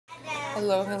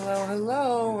Hello, hello,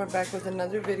 hello. We're back with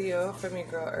another video from your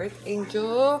girl Earth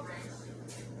Angel.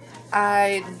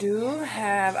 I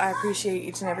appreciate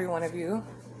each and every one of you.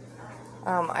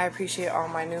 I appreciate all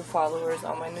my new followers,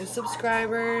 all my new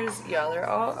subscribers. Y'all are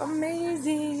all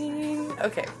amazing.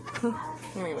 Okay.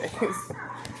 Anyways.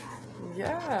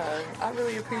 Yeah, I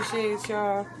really appreciate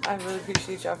y'all. I really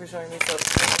appreciate y'all for showing me so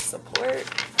much support.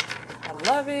 I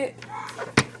love it.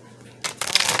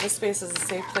 This space is a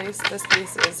safe place. This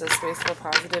space is a space for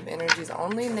positive energies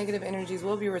only. Negative energies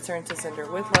will be returned to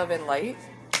sender with love and light.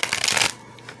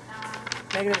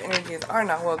 Negative energies are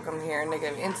not welcome here.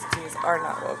 Negative entities are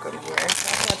not welcome here.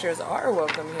 Self-watchers are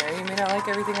welcome here. You may not like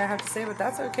everything I have to say, but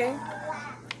that's okay.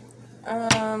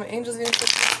 Angels,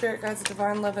 angels, spirit guides,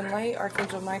 divine love and light.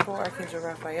 Archangel Michael, Archangel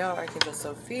Raphael, Archangel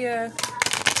Sophia.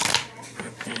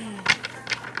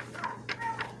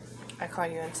 I call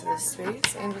you into this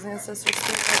space. Angels, ancestors,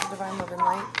 spirit guides, divine love and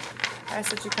light. I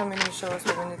ask that you come in and show us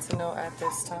what we need to know at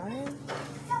this time.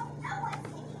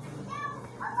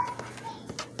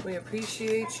 We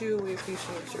appreciate you. We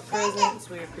appreciate your presence.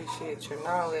 We appreciate your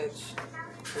knowledge.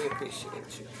 We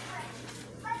appreciate you.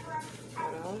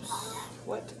 What else?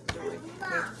 What do we need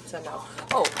to know?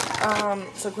 Oh,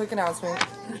 so quick announcement.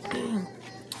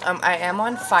 I am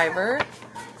on Fiverr.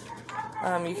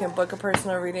 You can book a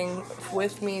personal reading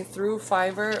with me through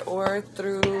Fiverr or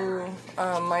through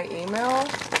my email.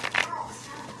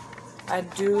 I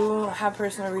do have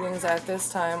personal readings at this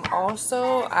time.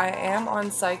 Also, I am on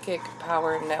Psychic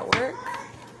Power Network.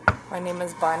 My name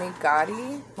is Bonnie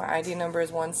Gotti. My ID number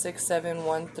is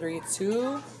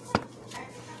 167132.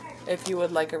 If you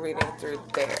would like a reading through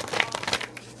there.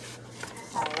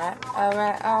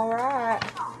 Alright.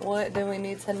 What do we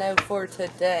need to know for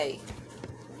today?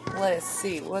 Let's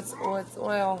see. We'll do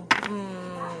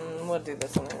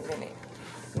this one in a minute.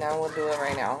 No, we'll do it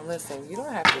right now. Listen, you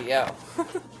don't have to yell.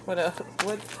 What's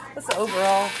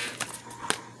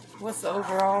the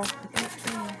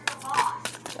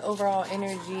overall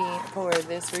energy for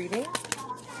this reading?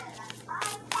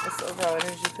 What's the overall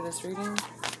energy for this reading?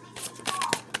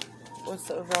 What's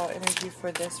the overall energy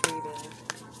for this reading?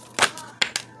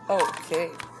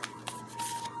 Okay.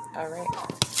 Alright.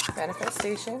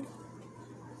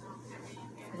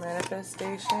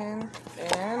 Manifestation,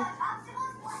 and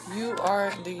you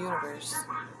are the universe.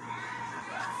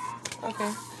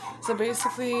 Okay. So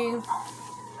basically,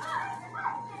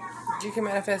 you can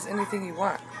manifest anything you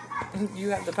want.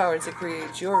 You have the power to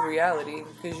create your reality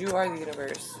because you are the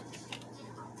universe.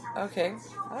 Okay.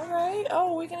 Alright.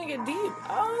 Oh, we're gonna get deep.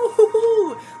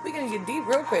 Oh, we're gonna get deep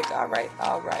real quick. Alright.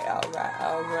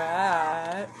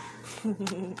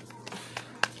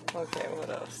 Okay, what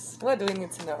else? What do we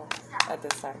need to know at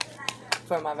this time?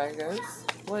 For my Virgos.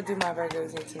 What do my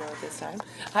Virgos need to know at this time?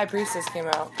 High Priest came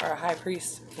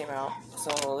out.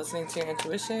 So listening to your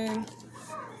intuition.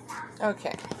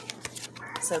 Okay.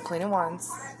 So Queen of Wands.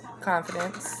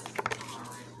 Confidence.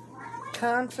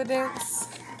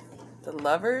 The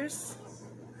Lovers.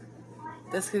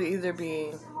 This could either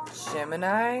be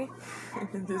Gemini.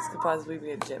 This could possibly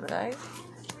be a Gemini.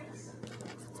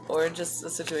 Or just a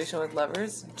situation with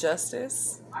Lovers.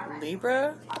 Justice.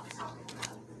 Libra.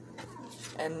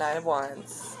 And Knight of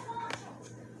Wands.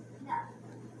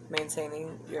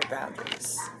 Maintaining your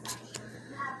boundaries.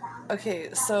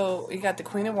 Okay, so you got the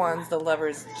Queen of Wands, the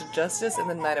Lovers, Justice, and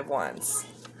the Knight of Wands.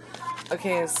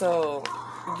 Okay, so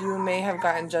you may have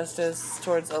gotten justice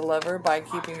towards a lover by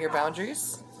keeping your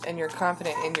boundaries, and you're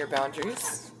confident in your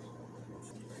boundaries.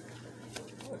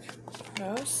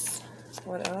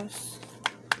 What else?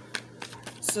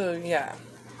 So, yeah.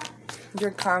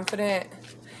 You're confident.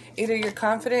 Either you're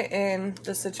confident in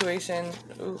the situation.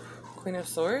 Ooh, Queen of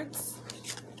Swords.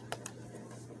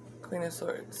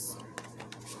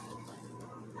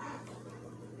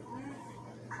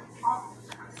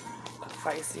 A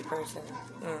feisty person.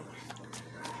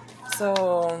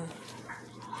 So,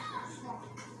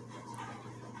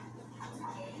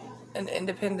 an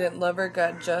independent lover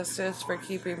got justice for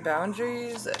keeping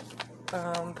boundaries,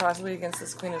 possibly against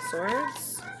this Queen of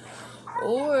Swords.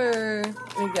 Or,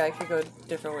 yeah, it could go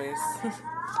different ways.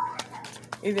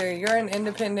 Either you're an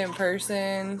independent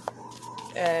person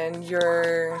and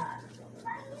you're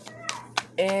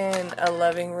in a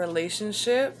loving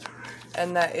relationship,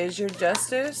 and that is your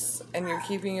justice, and you're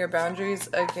keeping your boundaries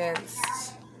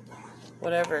against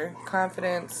whatever.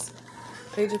 Confidence,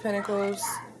 Page of Pentacles,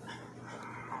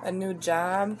 a new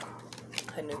job,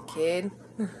 a new kid.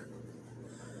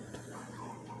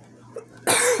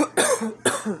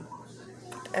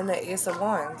 And the Ace of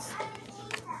Wands.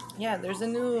 Yeah, there's a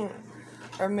new,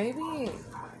 or maybe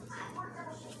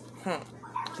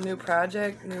new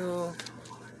project, new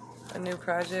A new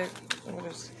project. What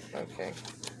is, okay.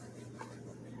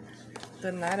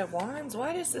 The Knight of Wands?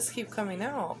 Why does this keep coming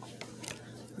out?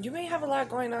 You may have a lot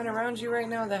going on around you right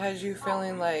now that has you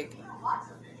feeling like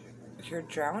you're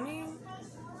drowning.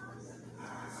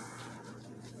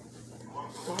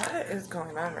 What is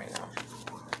going on right now?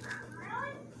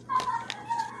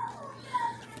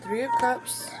 Three of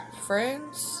Cups,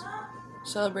 friends,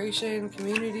 celebration,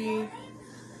 community,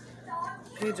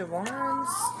 Page of Wands,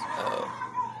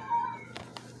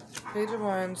 Page of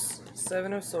Wands,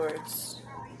 Seven of Swords,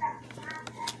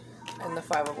 and the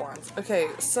Five of Wands. Okay,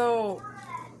 so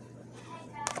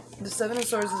the Seven of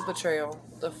Swords is betrayal.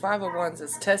 The Five of Wands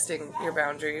is testing your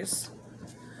boundaries.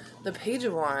 The Page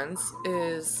of Wands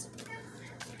is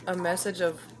a message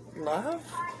of love.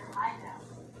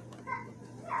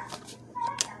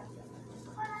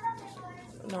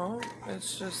 No,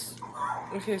 it's just...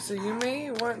 Okay, so you may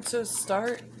want to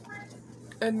start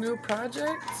a new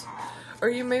project, or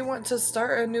you may want to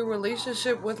start a new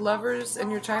relationship with lovers,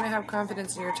 and you're trying to have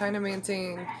confidence, and you're trying to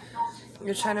maintain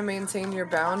your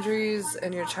boundaries,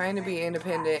 and you're trying to be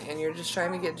independent, and you're just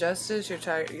trying to get justice. You're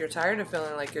tired of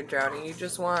feeling like you're drowning. You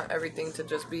just want everything to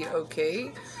just be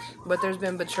okay. But there's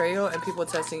been betrayal and people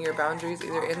testing your boundaries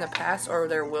either in the past, or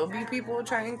there will be people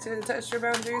trying to test your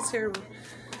boundaries here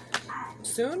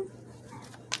soon.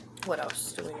 What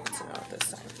else do we need to know at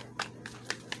this time?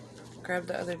 Grab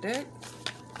the other deck.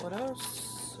 What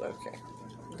else? Okay.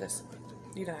 This.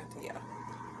 You don't have to yell.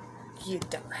 You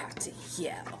don't have to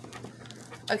yell.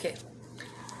 Okay.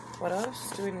 What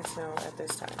else do we need to know at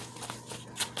this time?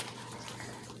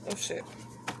 Oh shit.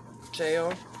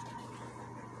 Jail.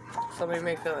 Somebody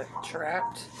may feel like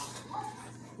trapped.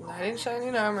 Knight in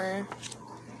shining armor.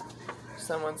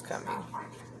 Someone's coming.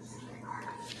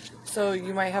 So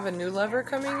you might have a new lover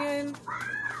coming in.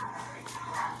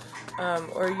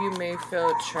 Or you may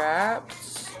feel trapped.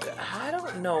 I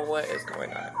don't know what is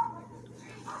going on.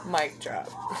 Mic drop.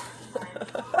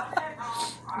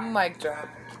 Mic drop.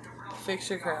 Fix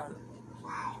your crown.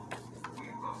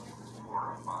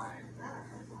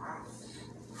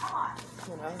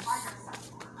 What else?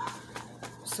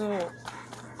 So,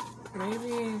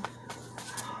 maybe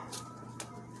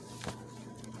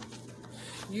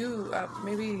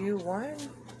you won?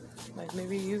 Like,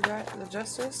 maybe you got the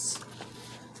justice?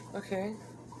 Okay.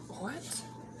 What?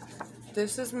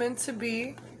 This is meant to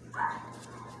be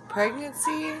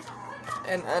pregnancy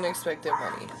and unexpected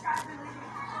money.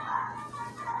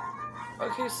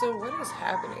 Okay, so what is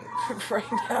happening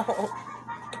right now?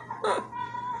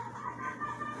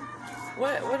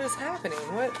 What is happening?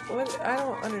 What I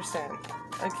don't understand.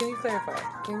 Can you clarify?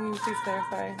 Can you please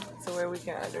clarify so where we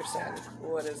can understand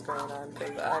what is going on?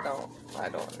 Because I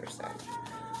don't understand.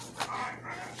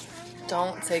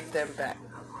 Don't take them back.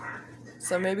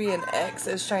 So maybe an ex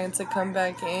is trying to come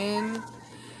back in.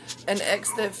 An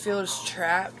ex that feels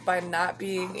trapped by not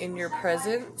being in your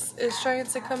presence is trying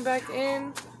to come back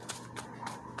in.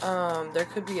 There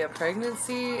could be a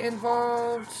pregnancy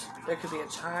involved. There could be a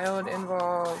child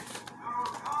involved.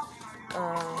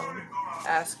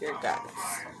 Ask your guides.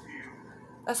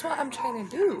 That's what I'm trying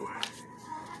to do.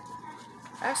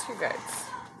 Ask your guides.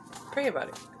 Pray about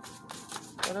it.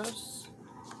 What else?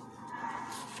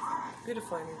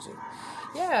 Beautiful energy.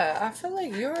 Yeah, I feel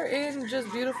like you're in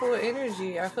just beautiful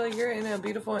energy. I feel like you're in a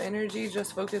beautiful energy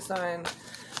just focused on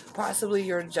possibly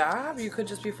your job. You could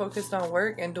just be focused on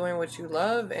work and doing what you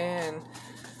love. And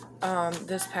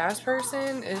this past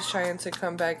person is trying to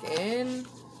come back in.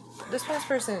 This past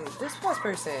person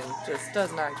just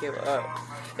does not give up.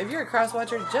 If you're a cross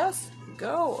watcher, just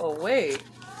go away.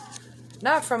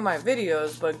 Not from my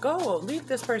videos, but go. Leave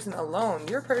this person alone.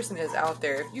 Your person is out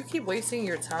there. If you keep wasting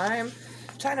your time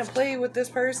trying to play with this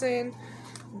person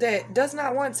that does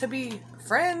not want to be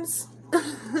friends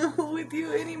with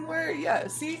you anymore, yeah,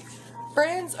 see?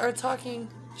 Friends are talking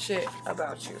shit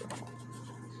about you.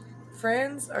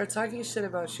 Friends are talking shit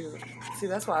about you. See,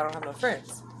 that's why I don't have no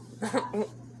friends.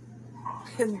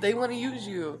 And they want to use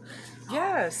you.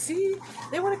 Yeah, see?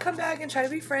 They want to come back and try to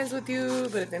be friends with you,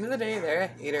 but at the end of the day, they're a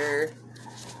hater.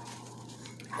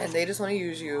 And they just want to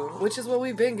use you, which is what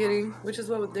we've been getting.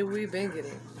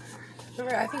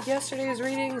 Remember, I think yesterday's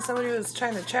reading, somebody was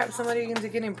trying to trap somebody into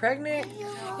getting pregnant.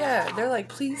 Yeah, they're like,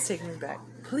 please take me back.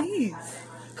 Please.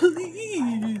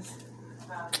 Please.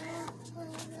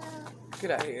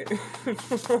 Get out of here.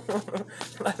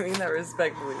 I mean that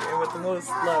respectfully and with the most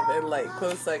love and like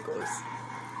close cycles.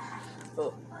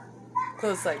 Oh,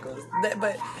 close cycles.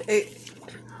 But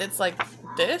it's like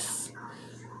this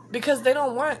because they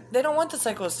don't want the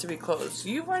cycles to be closed.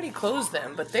 You've already closed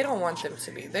them, but they don't want them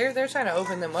to be. They're trying to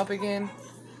open them up again.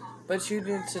 But you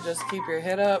need to just keep your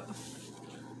head up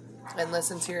and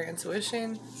listen to your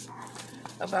intuition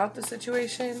about the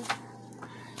situation,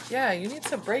 yeah, you need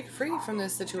to break free from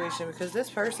this situation because this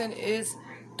person is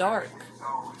dark.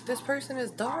 This person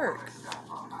is dark.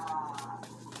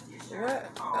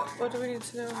 What do we need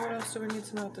to know? What else do we need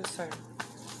to know at this time?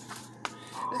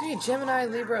 This could be Gemini,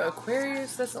 Libra,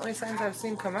 Aquarius. That's the only signs I've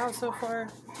seen come out so far.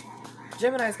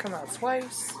 Gemini's come out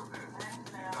twice.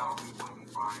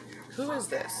 Who is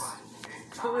this?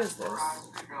 Who is this?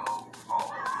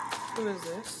 Who is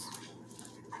this?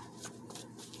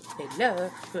 Hello,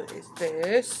 who is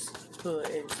this? Who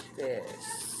is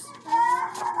this?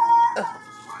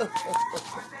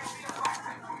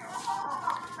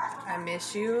 I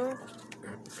miss you.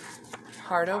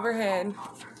 Heart over head.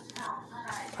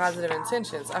 Positive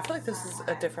intentions. I feel like this is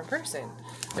a different person.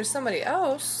 There's somebody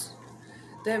else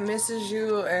that misses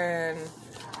you and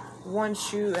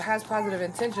wants you, has positive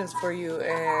intentions for you,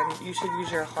 and you should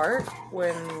use your heart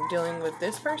when dealing with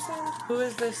this person. Who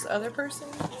is this other person?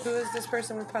 Who is this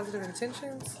person with positive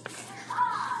intentions?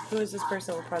 Who is this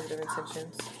person with positive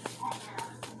intentions?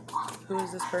 Who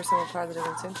is this person with positive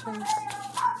intentions?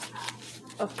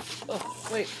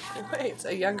 Wait,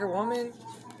 a younger woman?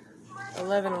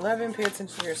 1111, pay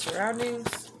attention to your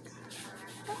surroundings.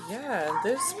 Yeah,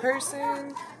 this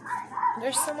person,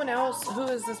 there's someone else. Who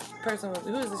is this person?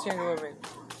 Who is this younger woman?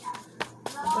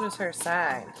 What is her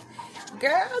sign?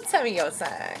 Girl, tell me your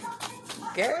sign.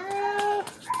 Girl,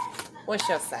 what's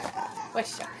your sign?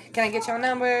 Can I get your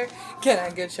number? Can I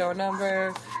get your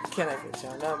number? Can I get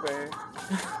your number?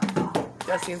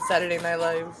 Y'all seen Saturday Night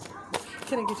Live?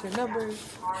 Can I get your number?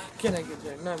 Can I get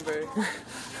your number?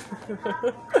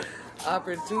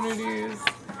 Opportunities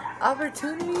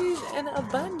and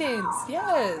abundance.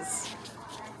 Yes.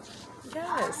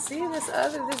 See this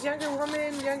younger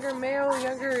woman, younger male,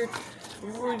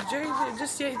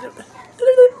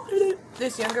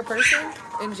 this younger person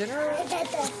in general.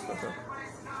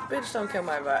 Bitch, don't kill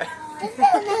my vibe.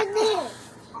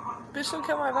 Bitch, don't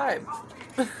kill my vibe.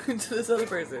 To this other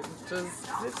person.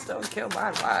 Just don't kill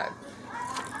my vibe.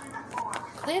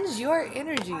 Cleanse your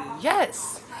energy.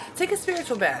 Yes. Take a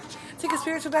spiritual bath.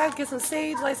 Get some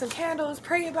sage, light some candles,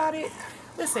 pray about it.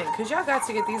 Listen, because y'all got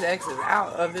to get these exes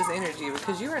out of this energy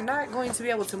because you are not going to be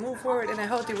able to move forward in a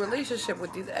healthy relationship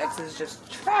with these exes just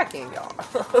tracking y'all.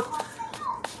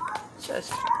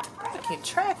 Just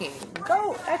tracking.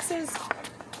 Go, exes.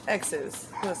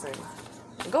 Listen.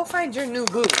 Go find your new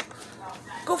boo.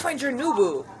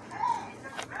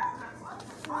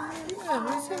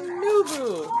 Yeah, it's a new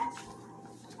boo.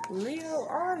 Leo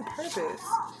on purpose.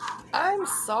 I'm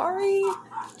sorry.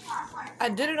 I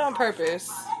did it on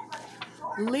purpose.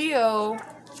 Leo,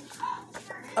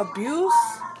 abuse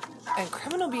and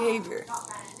criminal behavior.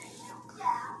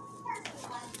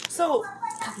 So,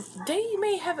 they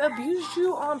may have abused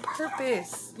you on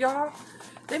purpose, y'all.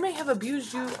 They may have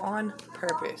abused you on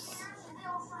purpose.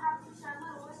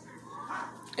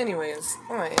 Anyways,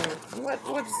 alright,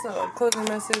 what's the closing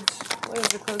message? What is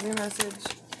the closing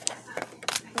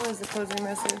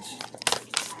message?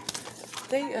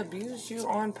 They abused you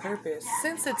on purpose.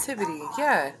 Sensitivity.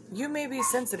 Yeah, you may be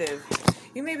sensitive.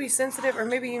 Or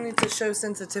maybe you need to show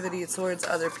sensitivity towards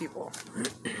other people.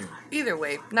 Either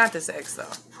way, not this ex,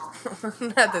 though.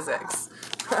 Not this ex.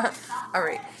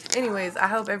 Alright. Anyways, I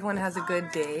hope everyone has a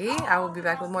good day. I will be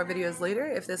back with more videos later.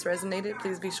 If this resonated,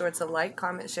 please be sure to like,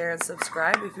 comment, share, and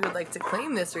subscribe. If you would like to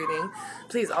claim this reading,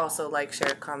 please also like,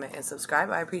 share, comment, and subscribe.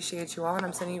 I appreciate you all, and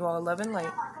I'm sending you all love and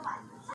light.